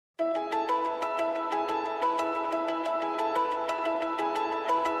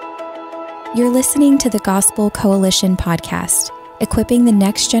You're listening to the Gospel Coalition podcast, equipping the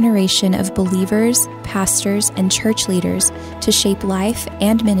next generation of believers, pastors, and church leaders to shape life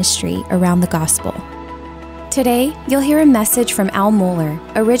and ministry around the gospel. Today, you'll hear a message from Mohler,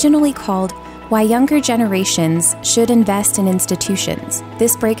 originally called Why Younger Generations Should Invest in Institutions.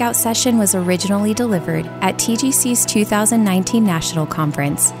 This breakout session was originally delivered at TGC's 2019 National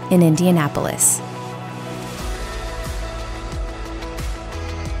Conference in Indianapolis.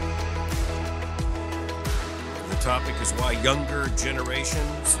 The topic is why younger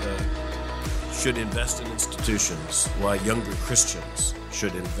generations should invest in institutions, why younger Christians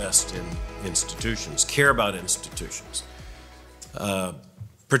should invest in institutions, care about institutions,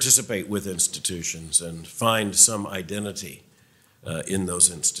 participate with institutions, and find some identity in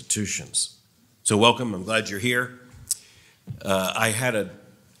those institutions. So welcome, I'm glad you're here. I had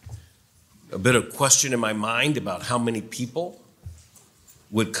a bit of question in my mind about how many people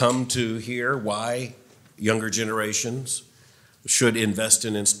would come to hear why younger generations should invest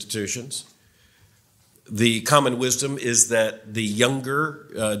in institutions. The common wisdom is that the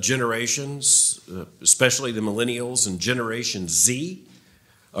younger generations, especially the millennials and Generation Z,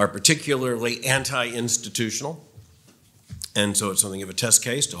 are particularly anti-institutional. And so it's something of a test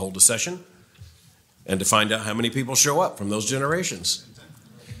case to hold a session and to find out how many people show up from those generations.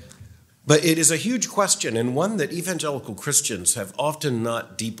 But it is a huge question, and one that evangelical Christians have often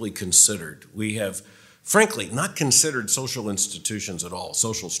not deeply considered. We have, frankly, not considered social institutions at all,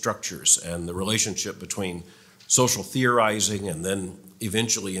 social structures and the relationship between social theorizing and then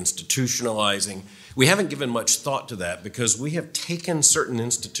eventually institutionalizing. We haven't given much thought to that because we have taken certain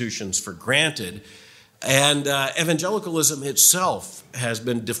institutions for granted, and evangelicalism itself has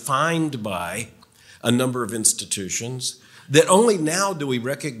been defined by a number of institutions that only now do we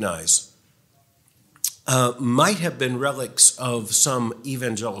recognize might have been relics of some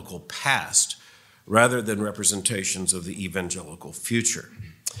evangelical past rather than representations of the evangelical future.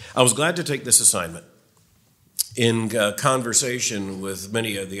 I was glad to take this assignment in conversation with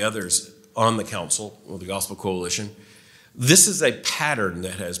many of the others on the council, or the Gospel Coalition. This is a pattern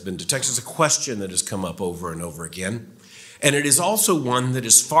that has been detected. It's a question that has come up over and over again. And it is also one that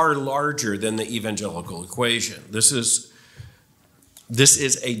is far larger than the evangelical equation. This is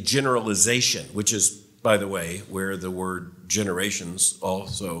a generalization, which is, by the way, where the word generations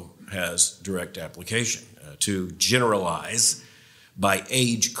also has direct application. To generalize by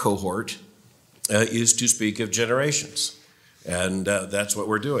age cohort is to speak of generations. And that's what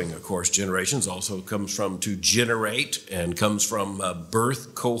we're doing. Of course, generations also comes from to generate and comes from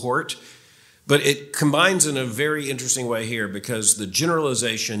birth cohort. But it combines in a very interesting way here because the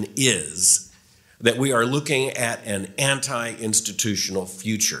generalization is that we are looking at an anti-institutional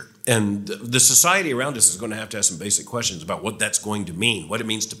future. And the society around us is going to have some basic questions about what that's going to mean, what it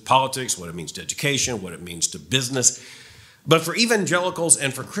means to politics, what it means to education, what it means to business. But for evangelicals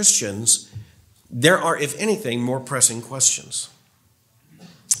and for Christians, there are, if anything, more pressing questions.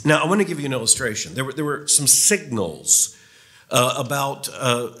 Now, I want to give you an illustration. There were some signals about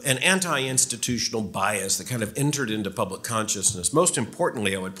an anti-institutional bias that kind of entered into public consciousness. Most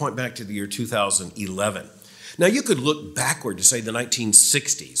importantly, I would point back to the year 2011. Now, you could look backward to, say, the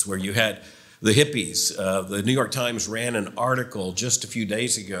 1960s, where you had the hippies. The New York Times ran an article just a few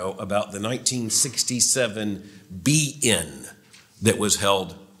days ago about the 1967 be-in that was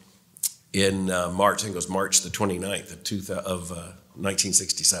held in March. I think it was March the 29th of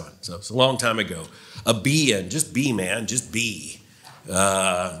 1967. So it's a long time ago. A be-in, just be, man, just be.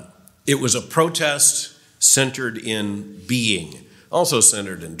 It was a protest centered in being. Also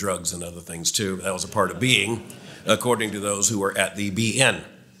centered in drugs and other things too. That was a part of being, according to those who were at the be-in.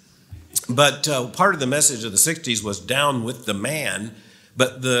 But part of the message of the 60s was down with the man.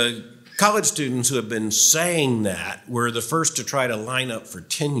 But the college students who have been saying that were the first to try to line up for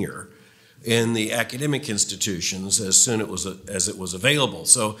tenure in the academic institutions as soon as it was available.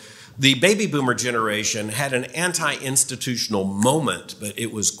 So the baby boomer generation had an anti-institutional moment, but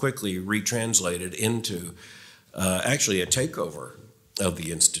it was quickly retranslated into actually a takeover of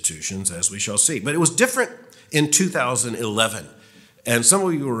the institutions, as we shall see. But it was different in 2011. And some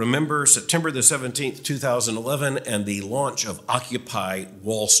of you will remember September the 17th, 2011, and the launch of Occupy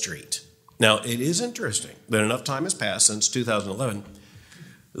Wall Street. Now, it is interesting that enough time has passed since 2011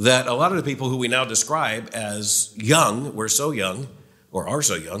 that a lot of the people who we now describe as young, were so young, or are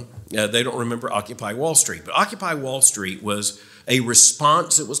so young, they don't remember Occupy Wall Street. But Occupy Wall Street was a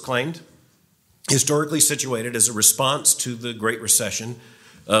response, it was claimed, historically situated as a response to the Great Recession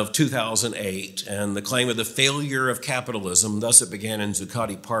of 2008 and the claim of the failure of capitalism. Thus, it began in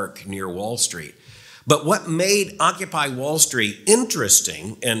Zuccotti Park near Wall Street. But what made Occupy Wall Street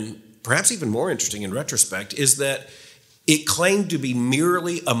interesting and perhaps even more interesting in retrospect, is that it claimed to be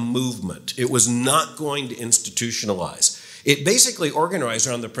merely a movement. It was not going to institutionalize. It basically organized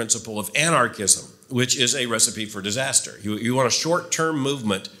around the principle of anarchism, which is a recipe for disaster. You want a short-term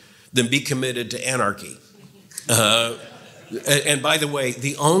movement, then be committed to anarchy. And by the way,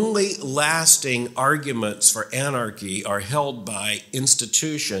 the only lasting arguments for anarchy are held by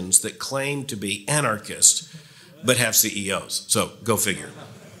institutions that claim to be anarchist but have CEOs. So go figure.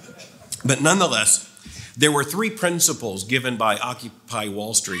 But nonetheless, there were three principles given by Occupy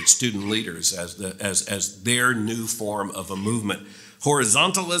Wall Street student leaders as their new form of a movement: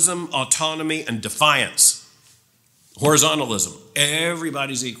 horizontalism, autonomy, and defiance. Horizontalism,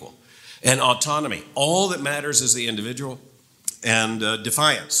 everybody's equal. And autonomy, all that matters is the individual. And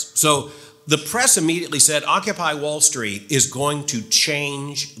defiance. So the press immediately said Occupy Wall Street is going to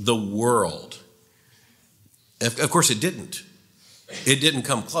change the world. Of course, it didn't. It didn't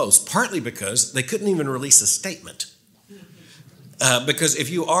come close, partly because they couldn't even release a statement. Because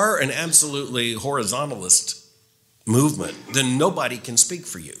if you are an absolutely horizontalist movement, then nobody can speak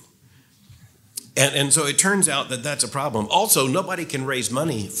for you. And so it turns out that that's a problem. Also, nobody can raise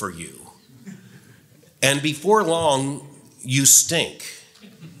money for you. And before long, you stink,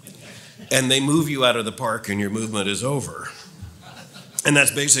 and they move you out of the park and your movement is over. And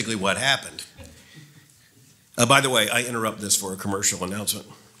that's basically what happened. By the way, I interrupt this for a commercial announcement.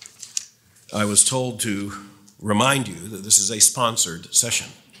 I was told to remind you that this is a sponsored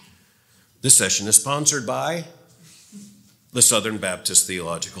session. This session is sponsored by the Southern Baptist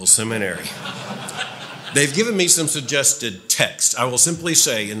Theological Seminary. They've given me some suggested text. I will simply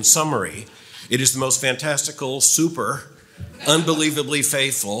say, in summary, it is the most fantastical, super, unbelievably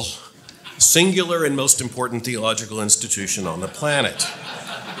faithful, singular, and most important theological institution on the planet.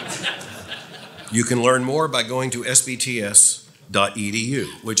 You can learn more by going to sbts.edu,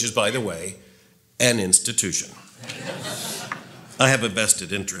 which is, by the way, an institution. I have a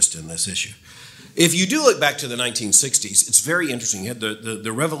vested interest in this issue. If you do look back to the 1960s, it's very interesting. You had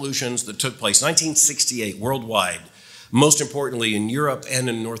the revolutions that took place, 1968 worldwide. Most importantly, in Europe and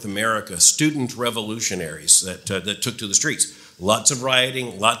in North America, student revolutionaries that took to the streets. Lots of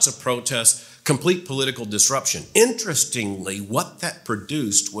rioting, lots of protests, complete political disruption. Interestingly, what that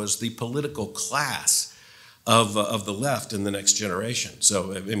produced was the political class of the left in the next generation.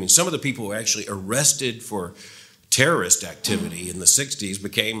 So, I mean, some of the people who were actually arrested for terrorist activity in the 60s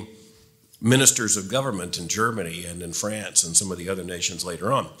became ministers of government in Germany and in France and some of the other nations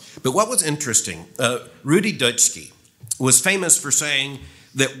later on. But what was interesting, Rudi Dutschke was famous for saying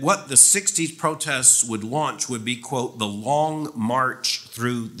that what the 60s protests would launch would be, quote, the long march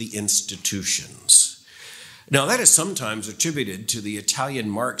through the institutions. Now, that is sometimes attributed to the Italian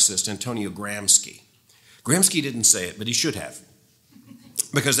Marxist Antonio Gramsci. Gramsci didn't say it, but he should have,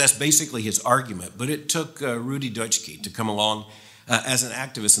 because that's basically his argument. But it took Rudi Dutschke to come along as an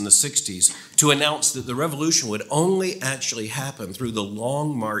activist in the 60s to announce that the revolution would only actually happen through the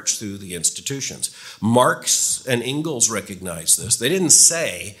long march through the institutions. Marx and Engels recognized this. They didn't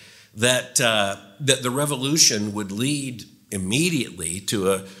say that the revolution would lead immediately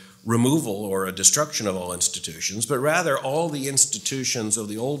to a removal or a destruction of all institutions, but rather all the institutions of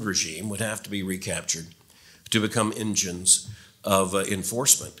the old regime would have to be recaptured to become engines of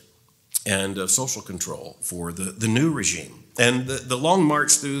enforcement and of social control for the new regime. And the long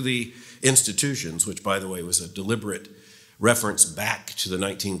march through the institutions, which, by the way, was a deliberate reference back to the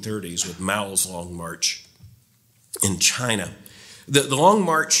 1930s with Mao's Long March in China. The long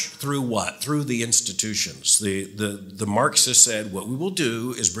march through what? Through the institutions. The Marxists said, what we will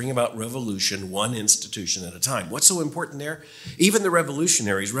do is bring about revolution one institution at a time. What's so important there? Even the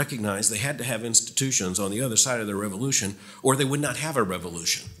revolutionaries recognized they had to have institutions on the other side of the revolution, or they would not have a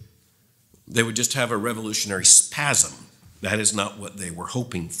revolution. They would just have a revolutionary spasm. That is not what they were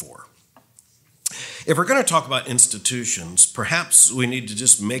hoping for. If we're going to talk about institutions, perhaps we need to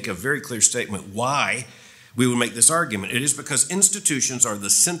just make a very clear statement why we would make this argument. It is because institutions are the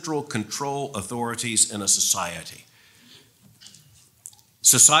central control authorities in a society.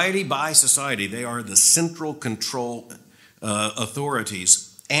 Society by society, they are the central control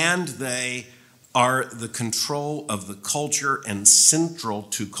authorities, and they are the control of the culture and central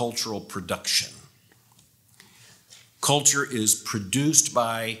to cultural production. Culture is produced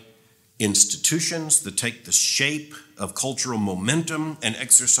by institutions that take the shape of cultural momentum and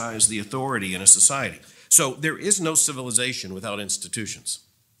exercise the authority in a society. So there is no civilization without institutions.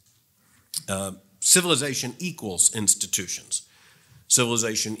 Civilization equals institutions.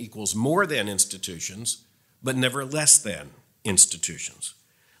 Civilization equals more than institutions, but never less than institutions.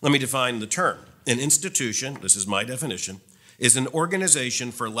 Let me define the term. An institution, this is my definition, is an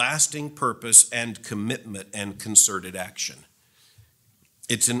organization for lasting purpose and commitment and concerted action.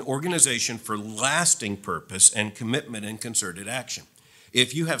 It's an organization for lasting purpose and commitment and concerted action.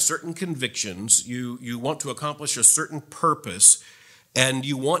 If you have certain convictions, you want to accomplish a certain purpose, and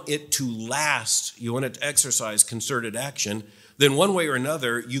you want it to last, you want it to exercise concerted action, then one way or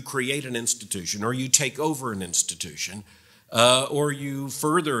another, you create an institution, or you take over an institution, or you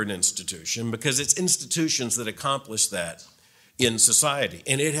further an institution, because it's institutions that accomplish that in society.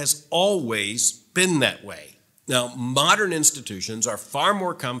 And it has always been that way. Now, modern institutions are far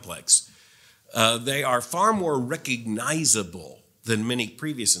more complex. They are far more recognizable than many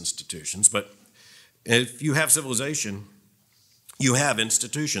previous institutions. But if you have civilization, you have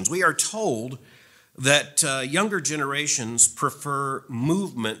institutions. We are told that younger generations prefer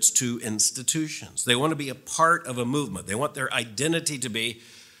movements to institutions. They want to be a part of a movement. They want their identity to be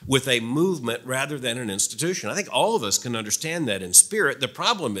with a movement rather than an institution. I think all of us can understand that in spirit. The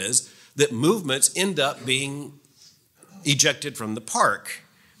problem is that movements end up being ejected from the park.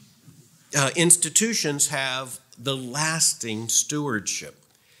 Institutions have the lasting stewardship.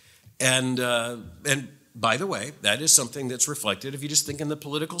 And by the way, that is something that's reflected. If you just think in the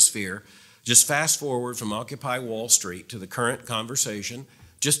political sphere, just fast forward from Occupy Wall Street to the current conversation,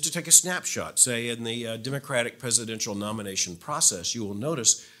 just to take a snapshot, say in the Democratic presidential nomination process, you will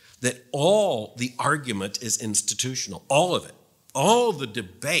notice that all the argument is institutional, all of it. All the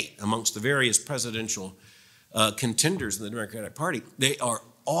debate amongst the various presidential contenders in the Democratic Party, they are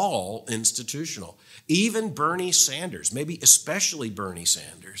all institutional. Even Bernie Sanders, maybe especially Bernie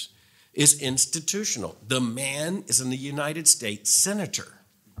Sanders, is institutional. The man is in the United States senator.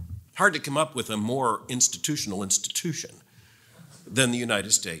 Hard to come up with a more institutional institution than the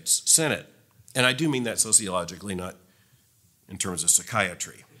United States Senate. And I do mean that sociologically, not in terms of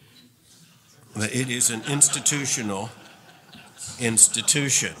psychiatry. But it is an institutional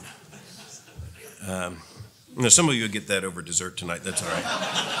institution. Some of you will get that over dessert tonight. That's all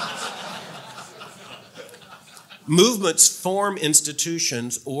right. Movements form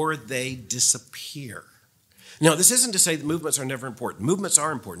institutions or they disappear. Now, this isn't to say that movements are never important. Movements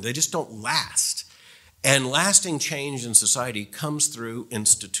are important. They just don't last. And lasting change in society comes through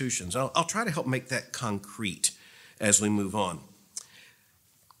institutions. I'll try to help make that concrete as we move on.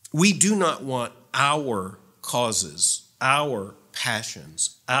 We do not want our causes, our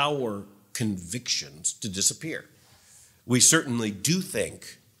passions, our convictions to disappear. We certainly do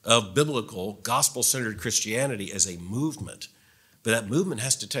think of biblical, gospel-centered Christianity as a movement, but that movement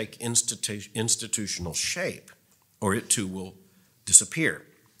has to take institutional shape, or it too will disappear.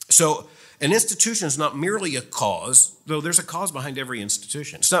 So an institution is not merely a cause, though there's a cause behind every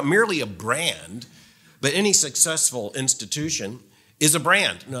institution. It's not merely a brand, but any successful institution is a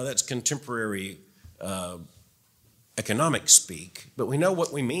brand. Now, that's contemporary economic speak, but we know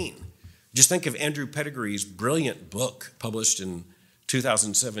what we mean. Just think of Andrew Pettigree's brilliant book published in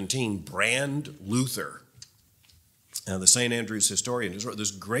 2017, Brand Luther. Now, the St. Andrews historian has wrote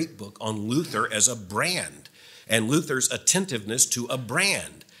this great book on Luther as a brand and Luther's attentiveness to a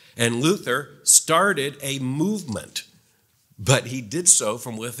brand. And Luther started a movement, but he did so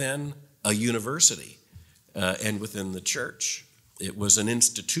from within a university and within the church. It was an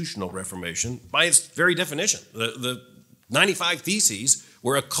institutional reformation by its very definition. The 95 Theses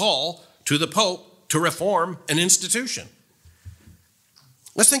were a call to the Pope to reform an institution.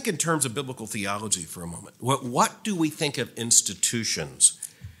 Let's think in terms of biblical theology for a moment. What do we think of institutions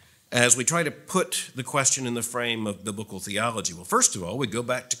as we try to put the question in the frame of biblical theology? Well, first of all, we go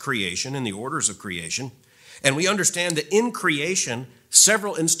back to creation and the orders of creation, and we understand that in creation,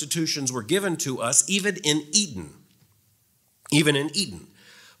 several institutions were given to us, even in Eden. Even in Eden.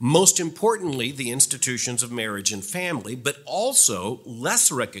 Most importantly, the institutions of marriage and family, but also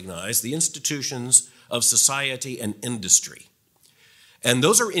less recognized, the institutions of society and industry. And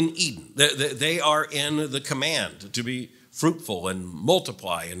those are in Eden. They are in the command to be fruitful and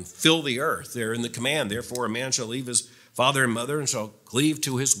multiply and fill the earth. They're in the command. Therefore, a man shall leave his father and mother and shall cleave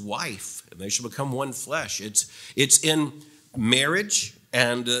to his wife, and they shall become one flesh. It's in marriage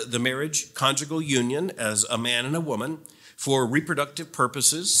and the marriage conjugal union as a man and a woman for reproductive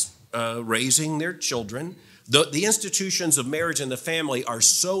purposes, raising their children. The institutions of marriage and the family are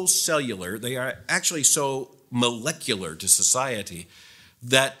so cellular, they are actually so molecular to society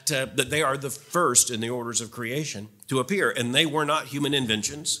that they are the first in the orders of creation to appear. And they were not human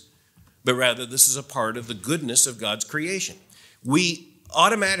inventions, but rather this is a part of the goodness of God's creation. We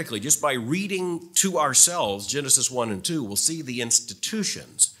automatically, just by reading to ourselves Genesis 1 and 2, will see the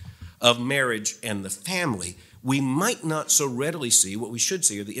institutions of marriage and the family. We might not so readily see what we should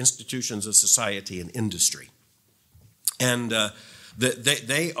see are the institutions of society and industry. And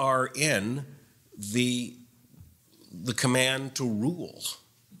they are in the command to rule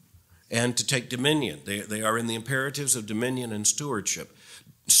and to take dominion. They are in the imperatives of dominion and stewardship.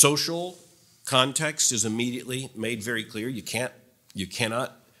 Social context is immediately made very clear. You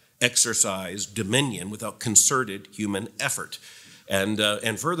cannot exercise dominion without concerted human effort.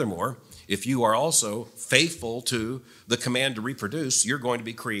 And furthermore, if you are also faithful to the command to reproduce, you're going to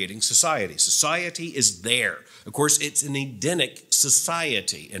be creating society. Society is there. Of course, it's an Edenic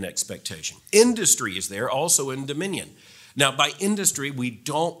society in expectation. Industry is there also in dominion. Now, by industry, we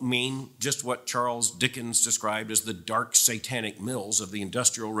don't mean just what Charles Dickens described as the dark satanic mills of the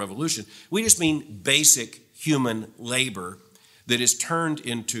Industrial Revolution. We just mean basic human labor that is turned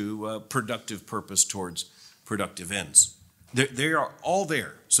into productive purpose towards productive ends. They are all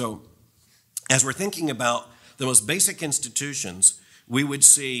there. So as we're thinking about the most basic institutions, we would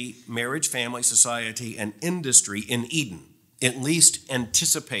see marriage, family, society, and industry in Eden, at least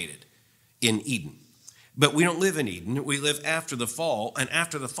anticipated in Eden. But we don't live in Eden. We live after the fall. And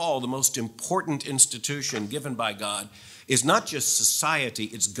after the fall, the most important institution given by God is not just society,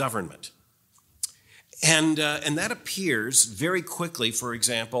 it's government. And that appears very quickly, for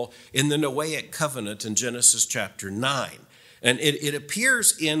example, in the Noahic covenant in Genesis chapter 9. And it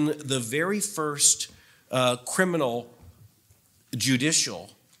appears in the very first criminal judicial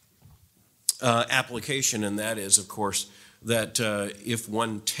application, and that is, of course, that if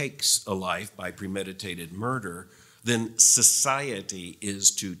one takes a life by premeditated murder, then society is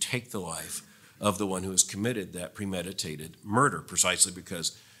to take the life of the one who has committed that premeditated murder, precisely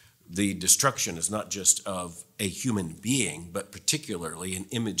because the destruction is not just of a human being, but particularly an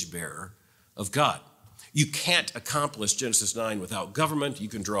image bearer of God. You can't accomplish Genesis 9 without government. You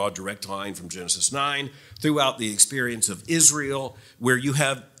can draw a direct line from Genesis 9 throughout the experience of Israel, where you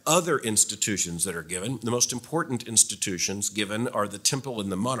have other institutions that are given. The most important institutions given are the temple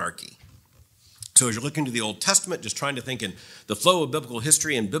and the monarchy. So as you're looking to the Old Testament, just trying to think in the flow of biblical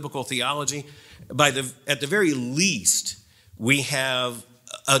history and biblical theology, at the very least, we have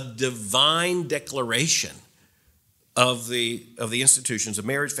a divine declaration of the institutions of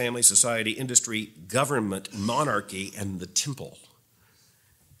marriage, family, society, industry, government, monarchy, and the temple.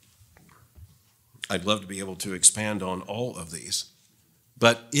 I'd love to be able to expand on all of these,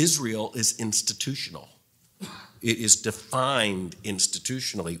 but Israel is institutional. It is defined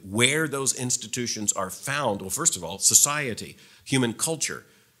institutionally. Where those institutions are found, well, first of all, society, human culture.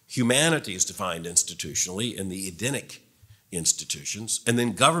 Humanity is defined institutionally in the Edenic institutions. And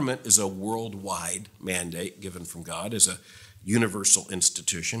then government is a worldwide mandate given from God as a universal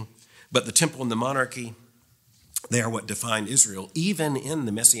institution. But the temple and the monarchy, they are what define Israel, even in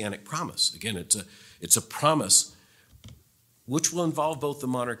the Messianic promise. Again, it's a promise which will involve both the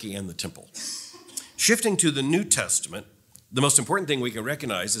monarchy and the temple. Shifting to the New Testament, the most important thing we can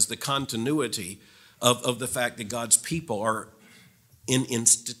recognize is the continuity of the fact that God's people are in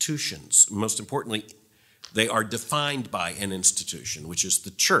institutions. Most importantly, they are defined by an institution, which is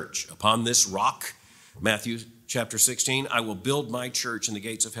the church. Upon this rock, Matthew chapter 16, I will build my church and the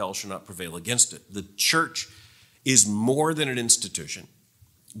gates of hell shall not prevail against it. The church is more than an institution,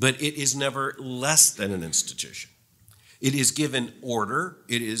 but it is never less than an institution. It is given order.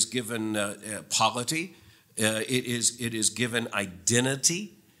 It is given polity. It is given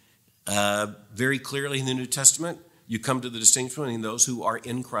identity. Very clearly in the New Testament, you come to the distinction between those who are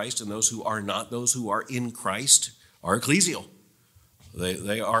in Christ and those who are not. Those who are in Christ are ecclesial.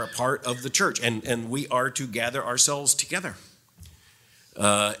 They are a part of the church, and we are to gather ourselves together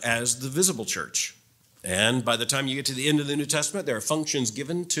as the visible church. And by the time you get to the end of the New Testament, there are functions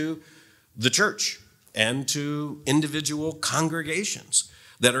given to the church and to individual congregations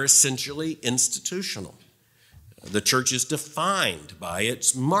that are essentially institutional. The church is defined by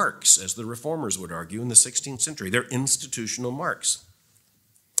its marks, as the reformers would argue in the 16th century. They're institutional marks.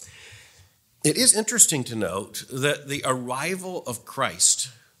 It is interesting to note that the arrival of Christ,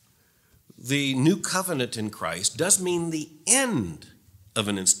 the new covenant in Christ, does mean the end of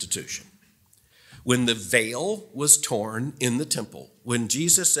an institution. When the veil was torn in the temple, when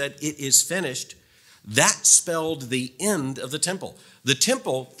Jesus said, "It is finished," that spelled the end of the temple. The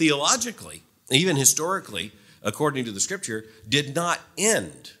temple, theologically, even historically, according to the scripture, did not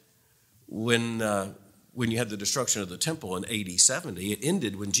end when you had the destruction of the temple in AD 70. It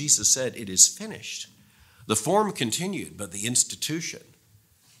ended when Jesus said, "It is finished." The form continued, but the institution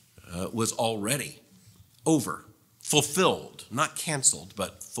was already over, fulfilled, not canceled,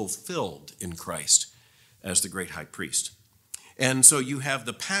 but fulfilled in Christ as the great high priest. And so you have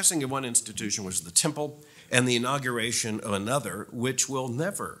the passing of one institution, which is the temple, and the inauguration of another, which will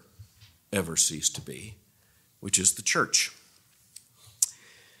never, ever cease to be, which is the church.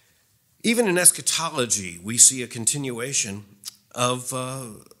 Even in eschatology, we see a continuation of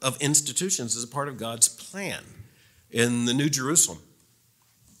institutions as a part of God's plan in the New Jerusalem.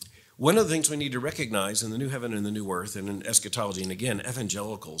 One of the things we need to recognize in the new heaven and the new earth and in eschatology, and again,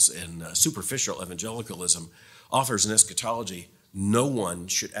 evangelicals and superficial evangelicalism offers an eschatology no one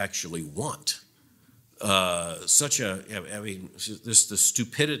should actually want. The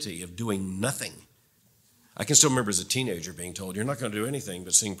stupidity of doing nothing. I can still remember as a teenager being told, you're not going to do anything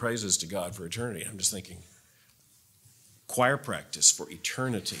but sing praises to God for eternity. I'm just thinking, choir practice for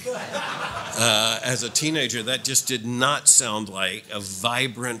eternity. As a teenager, that just did not sound like a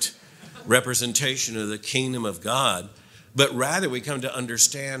vibrant representation of the kingdom of God, but rather we come to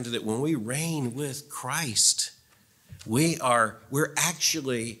understand that when we reign with Christ, we're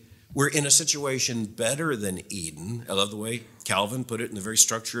in a situation better than Eden. I love the way Calvin put it in the very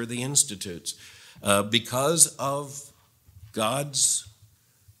structure of the Institutes. Because of God's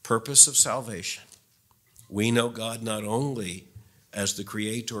purpose of salvation, we know God not only as the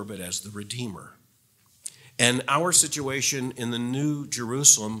Creator, but as the Redeemer. And our situation in the New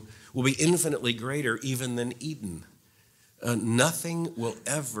Jerusalem will be infinitely greater even than Eden. Nothing will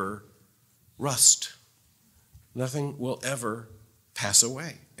ever rust. Nothing will ever pass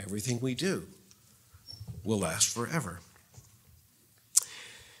away. Everything we do will last forever.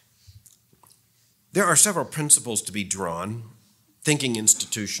 There are several principles to be drawn, thinking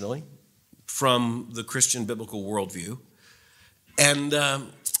institutionally, from the Christian biblical worldview. And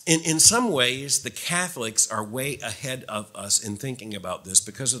in some ways, the Catholics are way ahead of us in thinking about this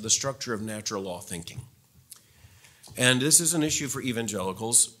because of the structure of natural law thinking. And this is an issue for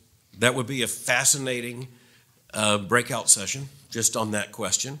evangelicals. That would be a fascinating breakout session just on that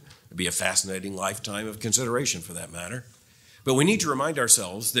question. It would be a fascinating lifetime of consideration for that matter. But we need to remind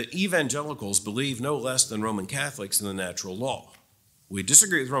ourselves that evangelicals believe no less than Roman Catholics in the natural law. We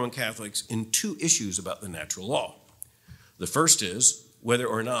disagree with Roman Catholics in two issues about the natural law. The first is whether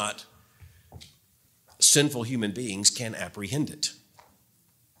or not sinful human beings can apprehend it.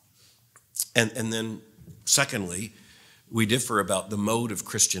 And then secondly, we differ about the mode of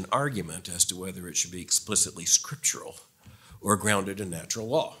Christian argument as to whether it should be explicitly scriptural or grounded in natural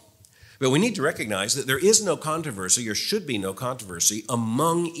law. But we need to recognize that there is no controversy, or should be no controversy,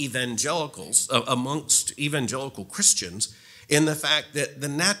 amongst evangelical Christians in the fact that the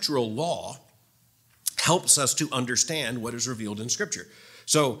natural law helps us to understand what is revealed in Scripture.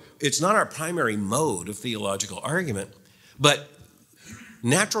 So it's not our primary mode of theological argument, but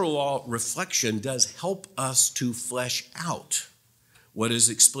natural law reflection does help us to flesh out what is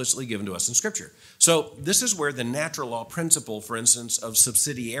explicitly given to us in Scripture. So this is where the natural law principle, for instance, of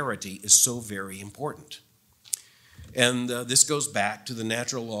subsidiarity is so very important. And this goes back to the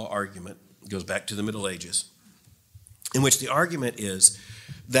natural law argument, goes back to the Middle Ages, in which the argument is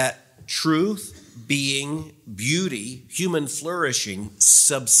that truth, being, beauty, human flourishing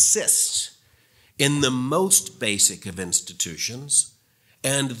subsists in the most basic of institutions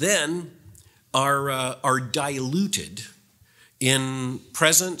and then are diluted in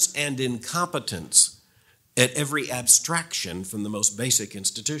presence and in competence at every abstraction from the most basic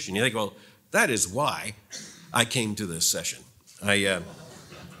institution. You think, well, that is why I came to this session. I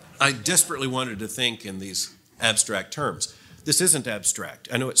desperately wanted to think in these abstract terms. This isn't abstract.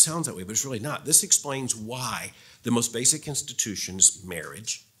 I know it sounds that way, but it's really not. This explains why the most basic institution is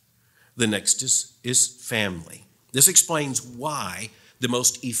marriage. The next is family. This explains why the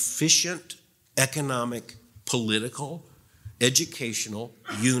most efficient economic, political, educational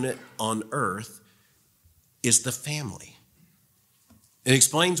unit on earth is the family. It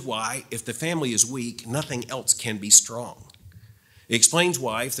explains why, if the family is weak, nothing else can be strong. It explains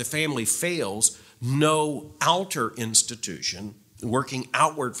why, if the family fails, no outer institution working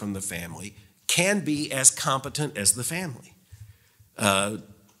outward from the family can be as competent as the family.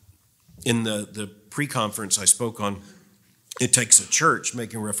 In the pre-conference I spoke on, It Takes a Church,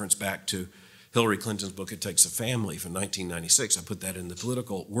 making reference back to Hillary Clinton's book, It Takes a Family, from 1996. I put that in the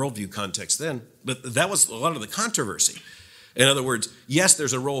political worldview context then, but that was a lot of the controversy. In other words, yes,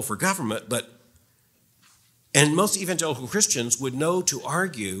 there's a role for government, and most evangelical Christians would know to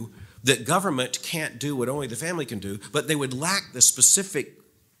argue that government can't do what only the family can do, but they would lack the specific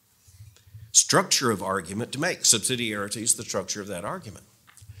structure of argument to make. Subsidiarity is the structure of that argument.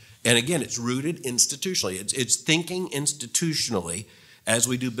 And again, it's rooted institutionally. It's thinking institutionally. As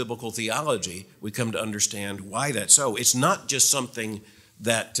we do biblical theology, we come to understand why that's so. It's not just something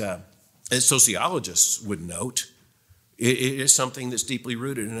that as sociologists would note. It is something that's deeply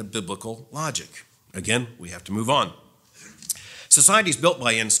rooted in a biblical logic. Again, we have to move on. Society is built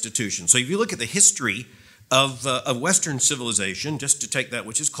by institutions. So if you look at the history of Western civilization, just to take that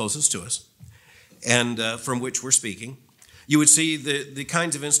which is closest to us and from which we're speaking, you would see the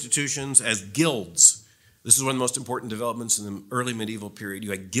kinds of institutions as guilds. This is one of the most important developments in the early medieval period.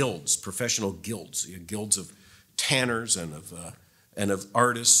 You had guilds, professional guilds. You had guilds of tanners and of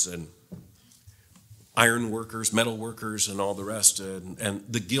artists and iron workers, metal workers, and all the rest, and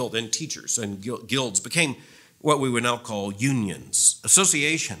the guild and teachers. And guilds became what we would now call unions,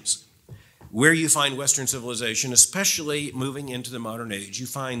 associations. Where you find Western civilization, especially moving into the modern age, you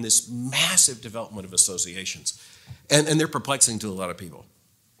find this massive development of associations. And they're perplexing to a lot of people.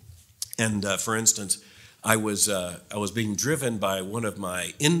 And for instance, I was being driven by one of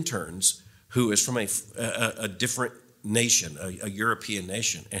my interns who is from a different nation, a European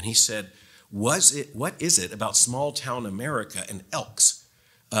nation. And he said, what is it about small town America and elks?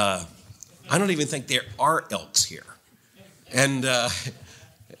 I don't even think there are elks here. And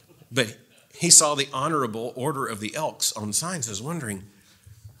but he saw the Honorable Order of the Elks on signs. I was wondering,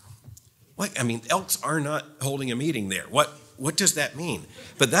 elks are not holding a meeting there. What does that mean?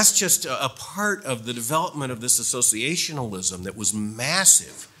 But that's just a part of the development of this associationalism that was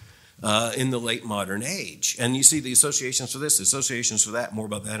massive in the late modern age. And you see the associations for this, associations for that, more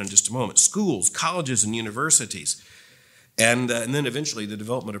about that in just a moment. Schools, colleges, and universities. And then eventually the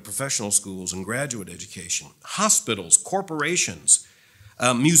development of professional schools and graduate education. Hospitals, corporations,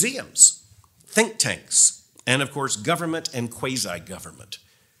 museums, think tanks, and of course government and quasi-government.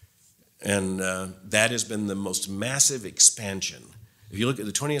 And that has been the most massive expansion. If you look at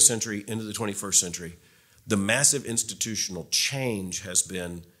the 20th century into the 21st century, the massive institutional change has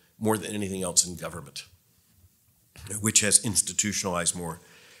been more than anything else in government, which has institutionalized more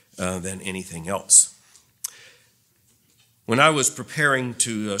than anything else. When I was preparing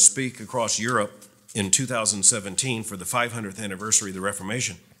to speak across Europe in 2017 for the 500th anniversary of the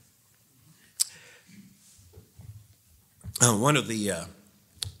Reformation, one of the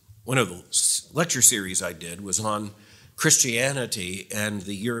lecture series I did was on Christianity and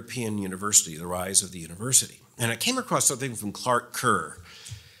the European university, the rise of the university. And I came across something from Clark Kerr.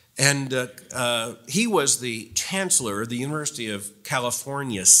 And he was the chancellor of the University of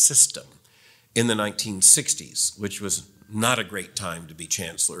California system in the 1960s, which was not a great time to be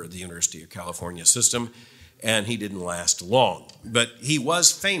chancellor of the University of California system, and he didn't last long. But he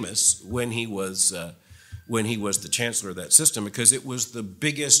was famous when he was the chancellor of that system because it was the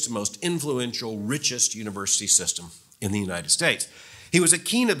biggest, most influential, richest university system in the United States. He was a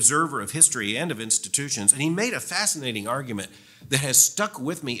keen observer of history and of institutions, and he made a fascinating argument that has stuck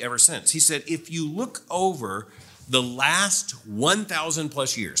with me ever since. He said, if you look over the last 1,000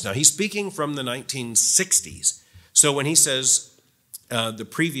 plus years, now he's speaking from the 1960s, so when he says the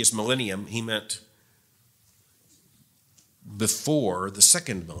previous millennium, he meant before the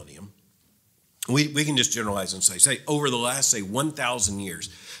second millennium. We can just generalize and say over the last, 1,000 years,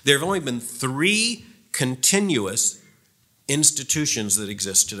 there have only been 3 continuous institutions that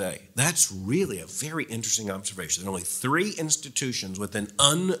exist today. That's really a very interesting observation. There are only 3 institutions with an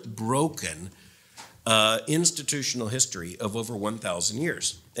unbroken institutional history of over 1,000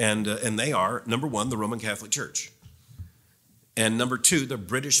 years. And they are, number 1, the Roman Catholic Church. And number 2, the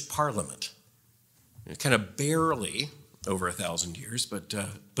British Parliament. Kind of barely over 1,000 years, but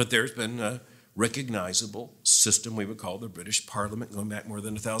there's been a recognizable system we would call the British Parliament going back more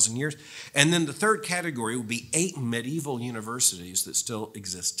than 1,000 years. And then the third category would be 8 medieval universities that still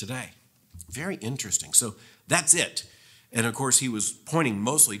exist today. Very interesting. So that's it. And of course, he was pointing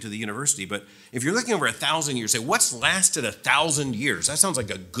mostly to the university. But if you're looking over 1,000 years, say, what's lasted 1,000 years? That sounds like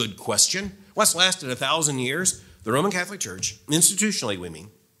a good question. What's lasted 1,000 years? The Roman Catholic Church, institutionally we mean,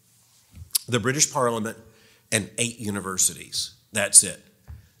 the British Parliament, and 8 universities. That's it.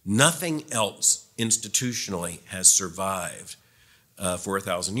 Nothing else institutionally has survived for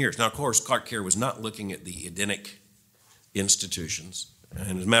 1,000 years. Now, of course, Clark Kerr was not looking at the Edenic institutions.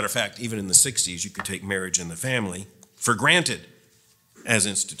 And as a matter of fact, even in the 60s, you could take marriage and the family for granted as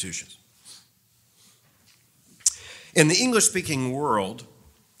institutions. In the English-speaking world,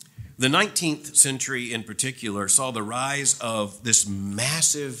 the 19th century in particular saw the rise of this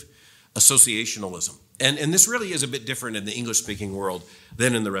massive associationalism. And this really is a bit different in the English-speaking world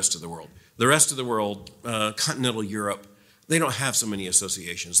than in the rest of the world. The rest of the world, continental Europe, they don't have so many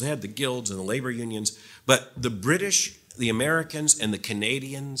associations. They had the guilds and the labor unions, but the British, the Americans, and the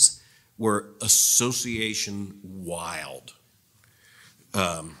Canadians were association wild.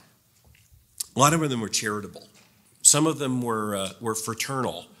 A lot of them were charitable. Some of them were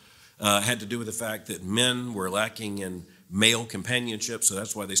fraternal, had to do with the fact that men were lacking in male companionship, so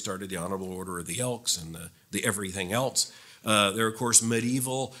that's why they started the Honorable Order of the Elks and the everything else. They're, of course,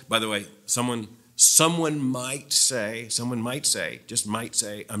 medieval. By the way, someone Someone might say, just might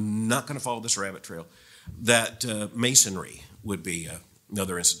say, I'm not going to follow this rabbit trail, that Masonry would be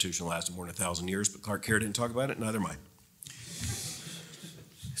another institution that lasted more than 1,000 years, but Clark Kerr didn't talk about it, neither am I.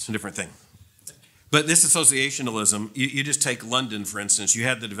 It's a different thing. But this associationalism, you just take London, for instance. You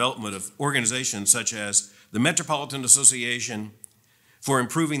had the development of organizations such as the Metropolitan Association for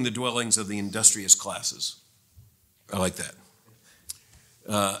Improving the Dwellings of the Industrious Classes. I like that.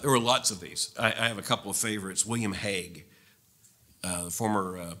 There were lots of these. I have a couple of favorites. William Hague, the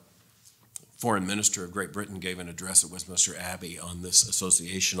former foreign minister of Great Britain, gave an address at Westminster Abbey on this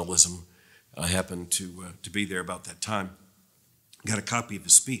associationalism. I happened to be there about that time. Got a copy of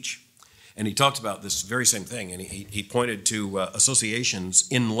his speech. And he talked about this very same thing, and he pointed to associations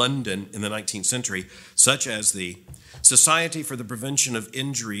in London in the 19th century, such as the Society for the Prevention of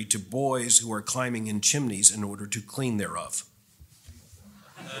Injury to Boys Who Are Climbing in Chimneys in Order to Clean Thereof.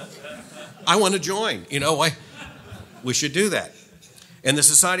 I want to join, we should do that. And the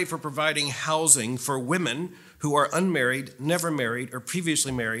Society for Providing Housing for Women Who Are Unmarried, Never Married, or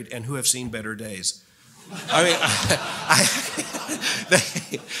Previously Married, and Who Have Seen Better Days. I mean,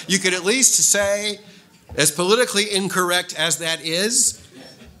 you could at least say, as politically incorrect as that is,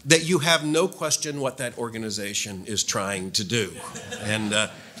 that you have no question what that organization is trying to do. And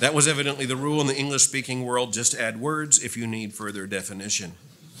that was evidently the rule in the English-speaking world. Just add words if you need further definition.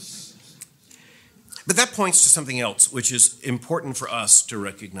 But that points to something else, which is important for us to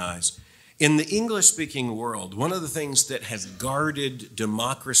recognize. In the English-speaking world, one of the things that has guarded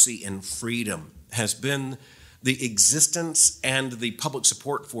democracy and freedom has been the existence and the public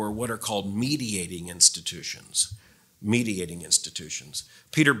support for what are called mediating institutions. Mediating institutions.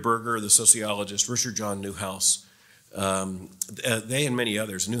 Peter Berger, the sociologist, Richard John Newhouse, they and many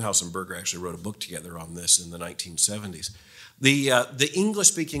others, Newhouse and Berger actually wrote a book together on this in the 1970s. The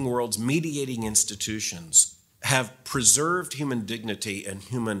English-speaking world's mediating institutions have preserved human dignity and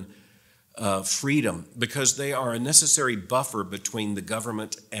human freedom because they are a necessary buffer between the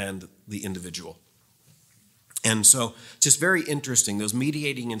government and the individual. And so it's just very interesting, those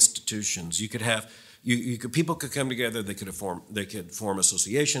mediating institutions. You could have, people could come together, they could form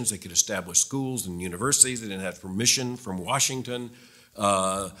associations, they could establish schools and universities. They didn't have permission from Washington.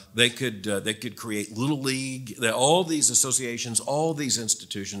 They could create Little League. All these associations, all these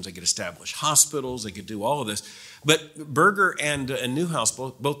institutions, they could establish hospitals, they could do all of this. But Berger and Newhouse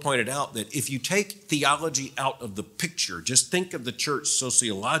both pointed out that if you take theology out of the picture, just think of the church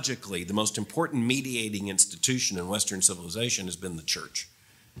sociologically, the most important mediating institution in Western civilization has been the church.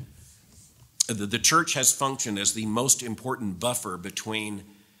 The church has functioned as the most important buffer between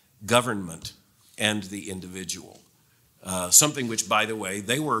government and the individual. Something which, by the way,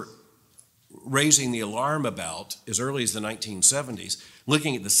 they were raising the alarm about as early as the 1970s,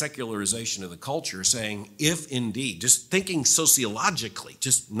 looking at the secularization of the culture, saying, if indeed, just thinking sociologically,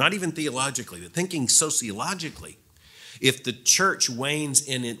 just not even theologically, but thinking sociologically, if the church wanes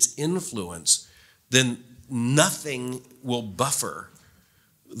in its influence, then nothing will buffer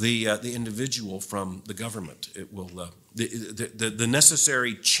the individual from the government. It will the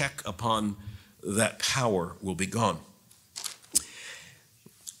necessary check upon that power will be gone.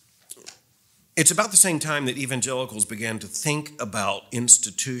 It's about the same time that evangelicals began to think about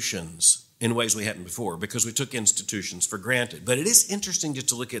institutions in ways we hadn't before, because we took institutions for granted. But it is interesting just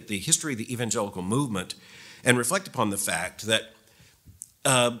to look at the history of the evangelical movement and reflect upon the fact that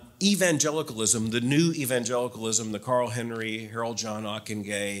evangelicalism, the new evangelicalism, the Carl Henry, Harold John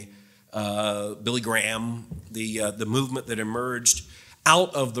Ockenga, Billy Graham, the movement that emerged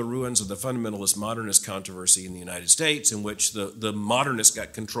out of the ruins of the fundamentalist modernist controversy in the United States, in which the modernists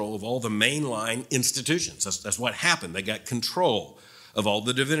got control of all the mainline institutions. That's what happened. They got control of all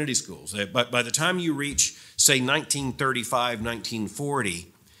the divinity schools. But by the time you reach, say, 1935,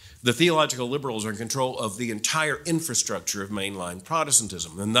 1940, the theological liberals are in control of the entire infrastructure of mainline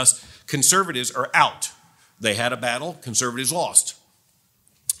Protestantism, and thus conservatives are out. They had a battle, conservatives lost.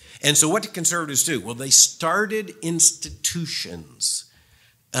 And so what did conservatives do? Well, they started institutions.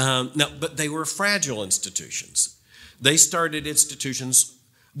 But they were fragile institutions. They started institutions,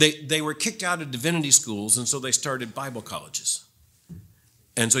 they were kicked out of divinity schools, and so they started Bible colleges.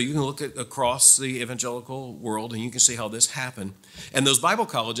 And so you can look across the evangelical world and you can see how this happened. And those Bible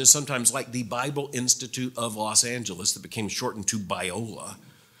colleges, sometimes like the Bible Institute of Los Angeles, that became shortened to Biola.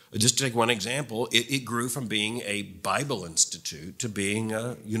 Just to take one example, it grew from being a Bible institute to being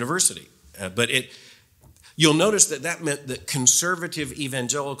a university. You'll notice that meant that conservative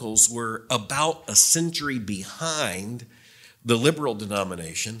evangelicals were about a century behind the liberal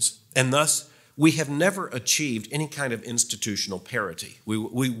denominations, and thus we have never achieved any kind of institutional parity. We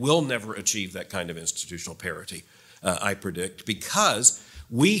will never achieve that kind of institutional parity, I predict, because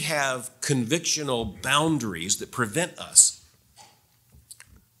we have convictional boundaries that prevent us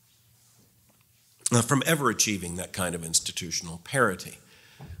from ever achieving that kind of institutional parity.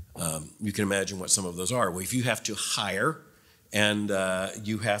 You can imagine what some of those are. Well, if you have to hire and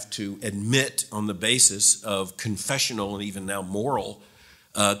you have to admit on the basis of confessional and even now moral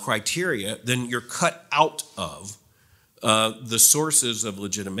criteria, then you're cut out of the sources of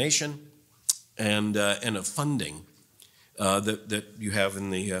legitimation and of funding that you have in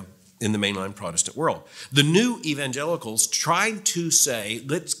the mainline Protestant world. The new evangelicals tried to say,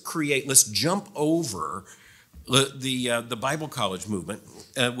 let's jump over the Bible college movement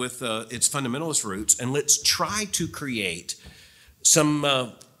with its fundamentalist roots, and let's try to create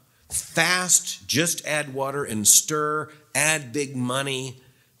some fast, just add water and stir, add big money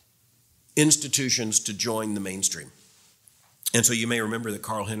institutions to join the mainstream. And so you may remember that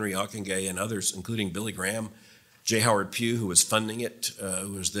Carl Henry Ockenga and others, including Billy Graham, J. Howard Pugh, who was funding it,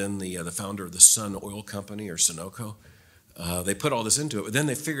 who was then the founder of the Sun Oil Company, or Sunoco, they put all this into it. But then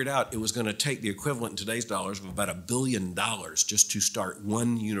they figured out it was going to take the equivalent in today's dollars of about $1 billion just to start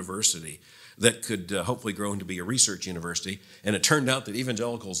one university that could hopefully grow into be a research university. And it turned out that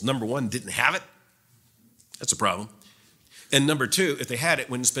evangelicals, number one, didn't have it. That's a problem. And number two, if they had it,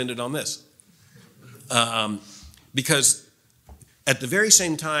 wouldn't spend it on this. Because at the very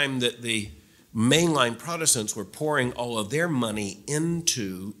same time that the mainline Protestants were pouring all of their money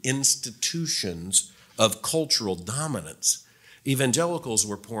into institutions of cultural dominance, evangelicals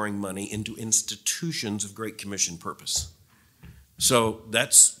were pouring money into institutions of Great Commission purpose. So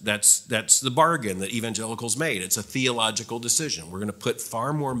that's the bargain that evangelicals made. It's a theological decision. We're going to put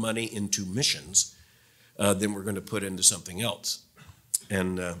far more money into missions than we're going to put into something else.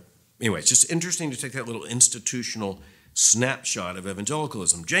 And anyway, it's just interesting to take that little institutional snapshot of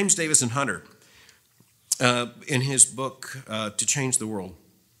evangelicalism. James Davison Hunter, in his book, To Change the World,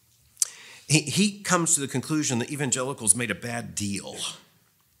 he comes to the conclusion that evangelicals made a bad deal.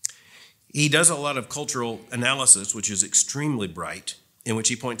 He does a lot of cultural analysis, which is extremely bright, in which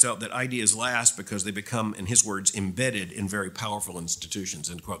he points out that ideas last because they become, in his words, embedded in very powerful institutions,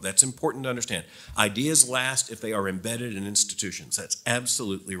 end quote. That's important to understand. Ideas last if they are embedded in institutions. That's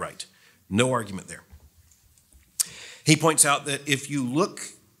absolutely right. No argument there. He points out that if you look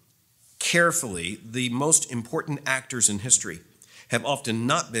carefully, the most important actors in history have often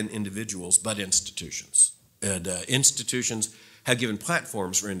not been individuals, but institutions. And institutions have given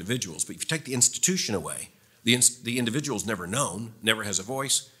platforms for individuals, but if you take the institution away, the individual's never known, never has a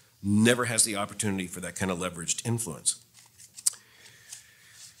voice, never has the opportunity for that kind of leveraged influence.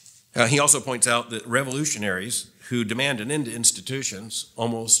 He also points out that revolutionaries who demand an end to institutions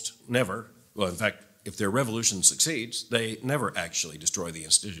almost never, well, in fact, if their revolution succeeds, they never actually destroy the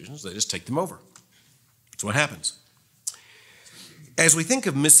institutions, they just take them over. That's what happens. As we think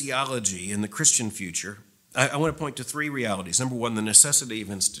of missiology in the Christian future, I want to point to three realities. Number one, the necessity of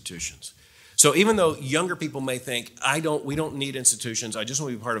institutions. So even though younger people may think, we don't need institutions, I just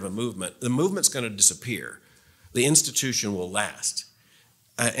want to be part of a movement, the movement's going to disappear. The institution will last.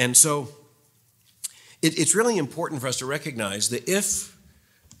 And so it's really important for us to recognize that if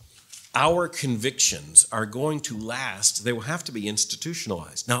our convictions are going to last, they will have to be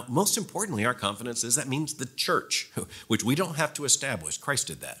institutionalized. Now, most importantly, our confidence is that means the church, which we don't have to establish. Christ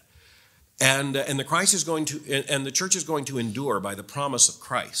did that. And the church is going to endure by the promise of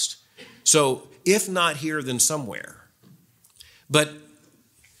Christ. So if not here, then somewhere. But,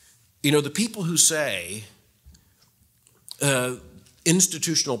 the people who say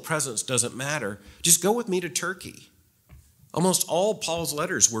institutional presence doesn't matter, just go with me to Turkey. Almost all Paul's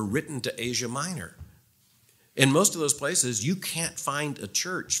letters were written to Asia Minor. In most of those places, you can't find a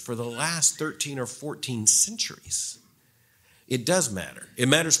church for the last 13 or 14 centuries. It does matter. It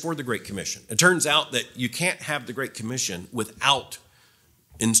matters for the Great Commission. It turns out that you can't have the Great Commission without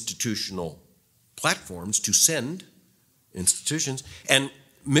institutional platforms to send institutions. And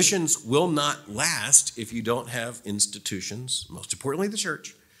missions will not last if you don't have institutions, most importantly the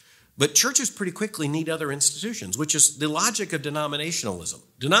church. But churches pretty quickly need other institutions, which is the logic of denominationalism.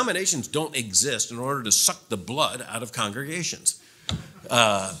 Denominations don't exist in order to suck the blood out of congregations.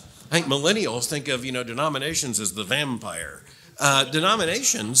 I think millennials think of, denominations as the vampire.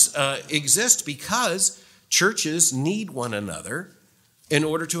 Denominations exist because churches need one another in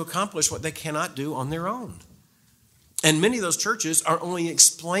order to accomplish what they cannot do on their own. And many of those churches are only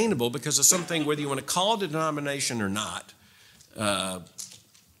explainable because of something, whether you want to call it a denomination or not,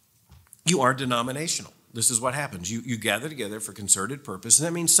 you are denominational. this is what happens. You gather together for concerted purpose, and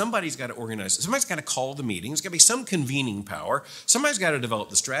that means somebody's got to organize it. Somebody's got to call the meeting. There's got to be some convening power. Somebody's got to develop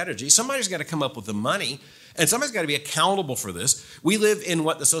the strategy. Somebody's got to come up with the money, and somebody's got to be accountable for this. We live in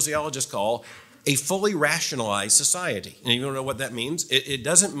what the sociologists call a fully rationalized society. And you don't know what that means? It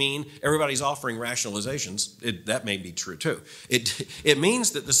doesn't mean everybody's offering rationalizations. That may be true too. It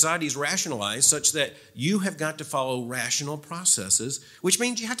means that the society is rationalized such that you have got to follow rational processes, which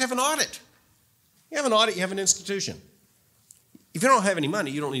means you have to have an audit. You have an audit, you have an institution. If you don't have any money,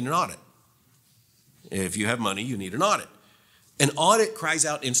 you don't need an audit. If you have money, you need an audit. An audit cries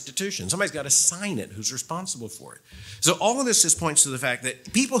out institution. Somebody's got to sign it. Who's responsible for it? So all of this just points to the fact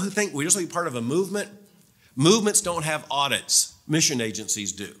that people who think we just want to be part of a movement, movements don't have audits. Mission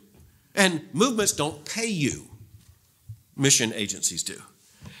agencies do. And movements don't pay you. Mission agencies do.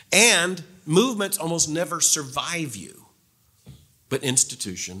 And movements almost never survive you. But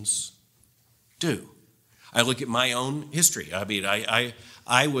institutions do. I look at my own history. I mean,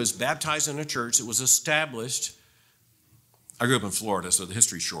 I was baptized in a church that was established. I grew up in Florida, so the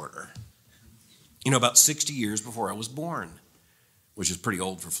history's shorter. About 60 years before I was born, which is pretty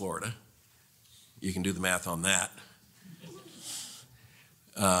old for Florida. You can do the math on that.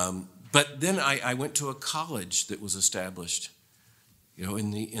 But then I went to a college that was established,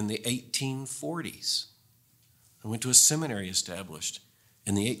 in the 1840s. I went to a seminary established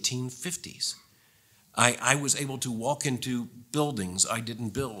in the 1850s. I was able to walk into buildings I didn't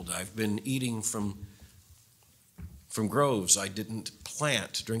build. I've been eating from groves I didn't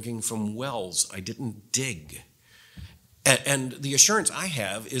plant, drinking from wells I didn't dig. And the assurance I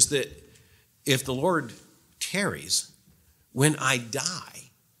have is that if the Lord tarries, when I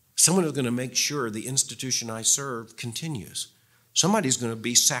die, someone is going to make sure the institution I serve continues. Somebody's going to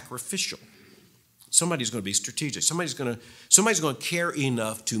be sacrificial. Somebody's going to be strategic. Somebody's going to care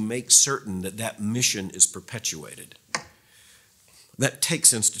enough to make certain that mission is perpetuated. That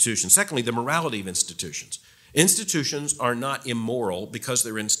takes institutions. Secondly, the morality of institutions. Institutions are not immoral because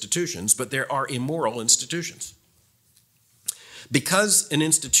they're institutions, but there are immoral institutions. Because an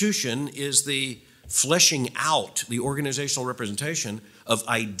institution is the fleshing out, the organizational representation of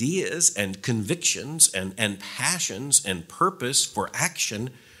ideas and convictions and passions and purpose for action,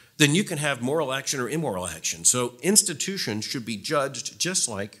 then you can have moral action or immoral action. So institutions should be judged just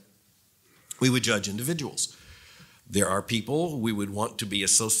like we would judge individuals. There are people we would want to be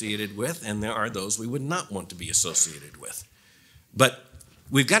associated with, and there are those we would not want to be associated with. But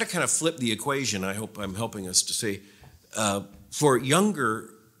we've got to kind of flip the equation. I hope I'm helping us to see. For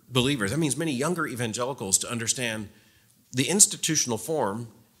younger believers, that means many younger evangelicals, to understand the institutional form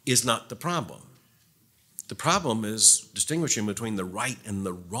is not the problem. The problem is distinguishing between the right and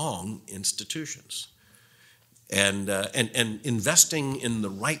the wrong institutions, and investing in the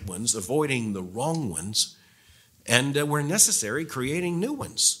right ones, avoiding the wrong ones, and where necessary, creating new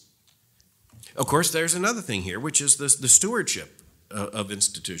ones. Of course, there's another thing here, which is the stewardship of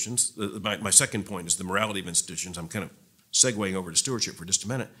institutions. My second point is the morality of institutions. I'm kind of segueing over to stewardship for just a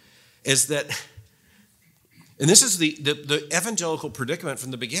minute, is that, and this is the evangelical predicament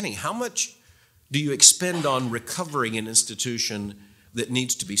from the beginning. How much do you expend on recovering an institution that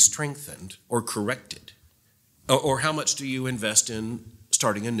needs to be strengthened or corrected? Or how much do you invest in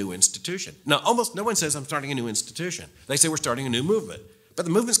starting a new institution? Now, almost no one says, I'm starting a new institution. They say, we're starting a new movement. But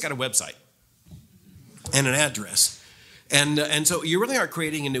the movement's got a website and an address. And so you really are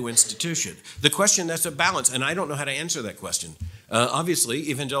creating a new institution. The question, that's a balance, and I don't know how to answer that question. Obviously,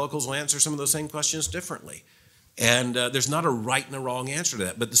 evangelicals will answer some of those same questions differently. And there's not a right and a wrong answer to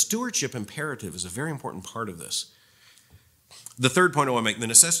that. But the stewardship imperative is a very important part of this. The third point I want to make, the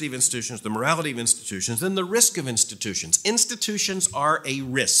necessity of institutions, the morality of institutions, then the risk of institutions. Institutions are a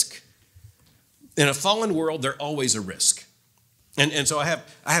risk. In a fallen world, they're always a risk. And so I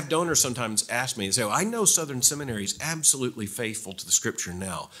have donors sometimes ask me, they say, I know Southern Seminary is absolutely faithful to the Scripture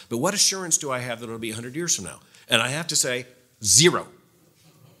now, but what assurance do I have that it'll be 100 years from now? And I have to say, zero.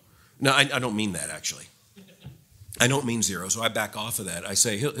 No, I don't mean that, actually. I don't mean zero, so I back off of that. I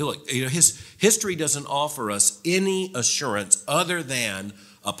say, look, his history doesn't offer us any assurance other than,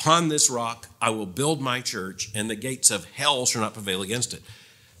 upon this rock I will build my church, and the gates of hell shall not prevail against it.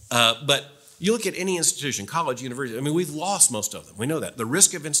 But you look at any institution, college, university, we've lost most of them. We know that. The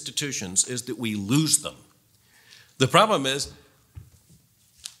risk of institutions is that we lose them. The problem is,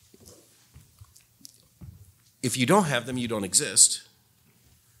 if you don't have them, you don't exist.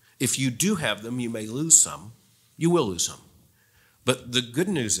 If you do have them, you may lose some. You will lose some. But the good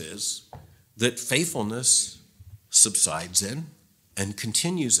news is that faithfulness subsides in and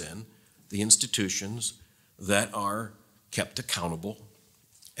continues in the institutions that are kept accountable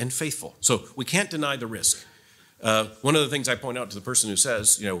and faithful. So we can't deny the risk. One of the things I point out to the person who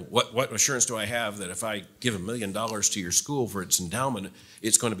says, what assurance do I have that if I give $1 million to your school for its endowment,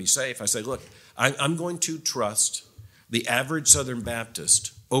 it's going to be safe? I say, look, I'm going to trust the average Southern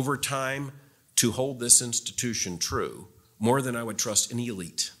Baptist over time to hold this institution true more than I would trust any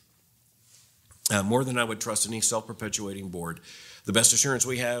elite, more than I would trust any self-perpetuating board. The best assurance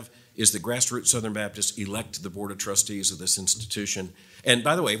we have is that grassroots Southern Baptists elect the board of trustees of this institution. And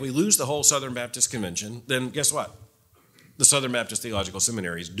by the way, if we lose the whole Southern Baptist Convention, then guess what? The Southern Baptist Theological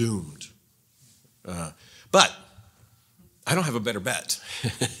Seminary is doomed. But I don't have a better bet.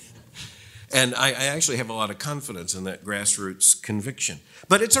 And I actually have a lot of confidence in that grassroots conviction.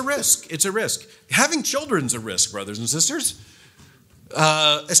 But it's a risk. It's a risk. Having children's a risk, brothers and sisters.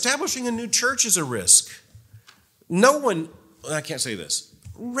 Establishing a new church is a risk. No one, I can't say this,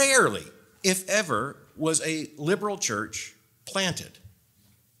 rarely, if ever, was a liberal church planted.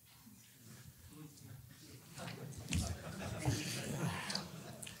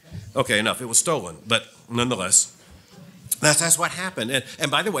 Okay, enough. It was stolen, but nonetheless, that's what happened. And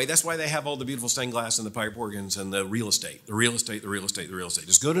by the way, that's why they have all the beautiful stained glass and the pipe organs and the real estate.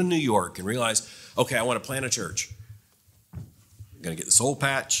 Just go to New York and realize, okay, I want to plant a church. I'm going to get the soul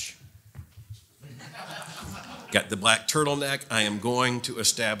patch. Got the black turtleneck. I am going to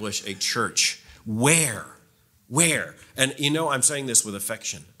establish a church. Where? And I'm saying this with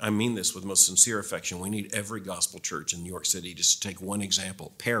affection. I mean this with most sincere affection. We need every gospel church in New York City. Just to take one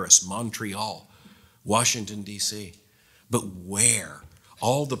example. Paris, Montreal, Washington, D.C. But where?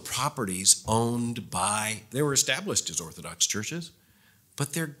 All the properties owned by, they were established as Orthodox churches,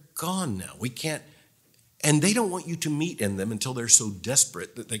 but they're gone now. We can't, and they don't want you to meet in them until they're so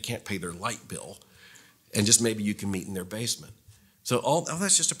desperate that they can't pay their light bill. And just maybe you can meet in their basement. So all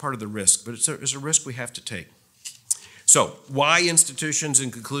that's just a part of the risk, but it's a risk we have to take. So why institutions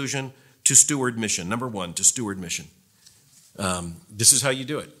in conclusion? To steward mission. Number one, to steward mission. This is how you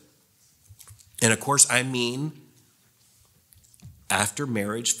do it. And of course, I mean after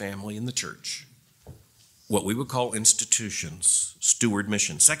marriage, family, and the church. What we would call institutions, steward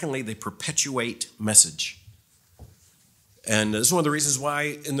mission. Secondly, they perpetuate message. And this is one of the reasons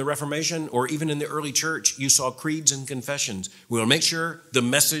why in the Reformation or even in the early church, you saw creeds and confessions. We want to make sure the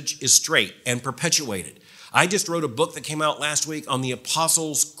message is straight and perpetuated. I just wrote a book that came out last week on the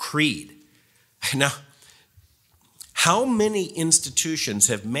Apostles' Creed. Now, how many institutions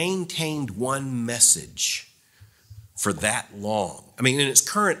have maintained one message for that long? I mean, in its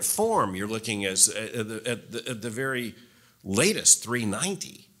current form, you're looking at the very latest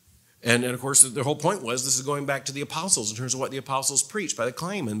 390. And of course, the whole point was this is going back to the apostles in terms of what the apostles preached by the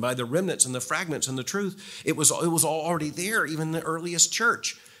claim and by the remnants and the fragments and the truth. It was all already there, even in the earliest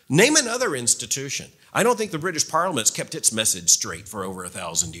church. Name another institution. I don't think the British Parliament's kept its message straight for over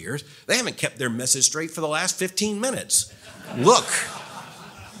 1,000 years. They haven't kept their message straight for the last 15 minutes. Look.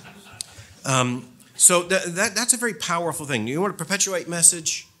 So that's a very powerful thing. You want to perpetuate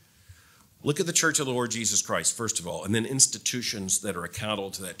message? Look at the Church of the Lord Jesus Christ, first of all, and then institutions that are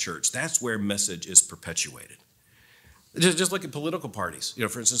accountable to that church. That's where message is perpetuated. Just look at political parties.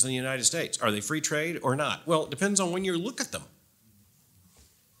 For instance, in the United States, are they free trade or not? Well, it depends on when you look at them.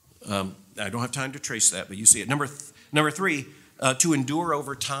 I don't have time to trace that, but you see it. Number three, to endure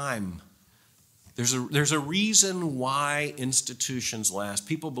over time. There's a reason why institutions last.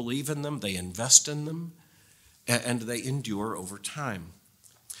 People believe in them, they invest in them, and they endure over time.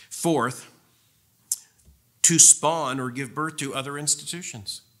 Fourth, to spawn or give birth to other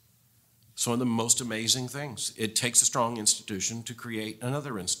institutions. It's one of the most amazing things. It takes a strong institution to create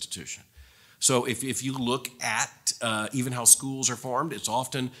another institution. So if you look at even how schools are formed, it's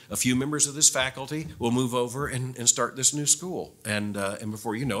often a few members of this faculty will move over and start this new school. And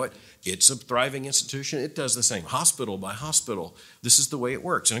before you know it, it's a thriving institution. It does the same, hospital by hospital. This is the way it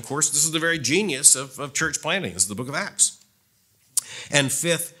works. And of course, this is the very genius of church planting. This is the book of Acts. And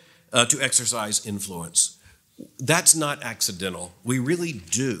fifth, to exercise influence. That's not accidental. We really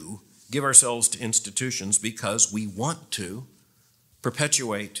do give ourselves to institutions because we want to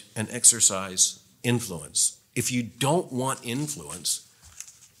perpetuate and exercise influence. If you don't want influence,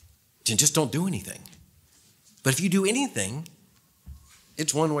 then just don't do anything. But if you do anything,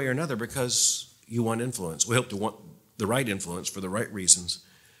 it's one way or another because you want influence. We hope to want the right influence for the right reasons,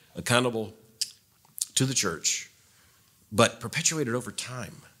 accountable to the church, but perpetuated over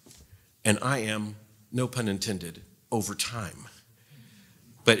time. And I am, no pun intended, over time.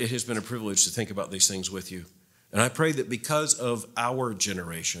 But it has been a privilege to think about these things with you. And I pray that because of our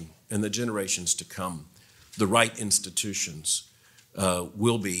generation and the generations to come, the right institutions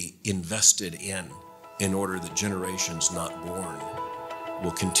will be invested in order that generations not born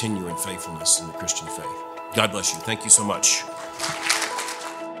will continue in faithfulness in the Christian faith. God bless you. Thank you so much.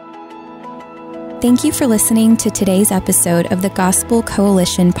 Thank you for listening to today's episode of the Gospel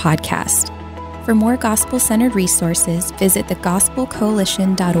Coalition podcast. For more gospel-centered resources, visit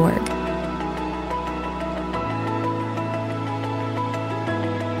thegospelcoalition.org.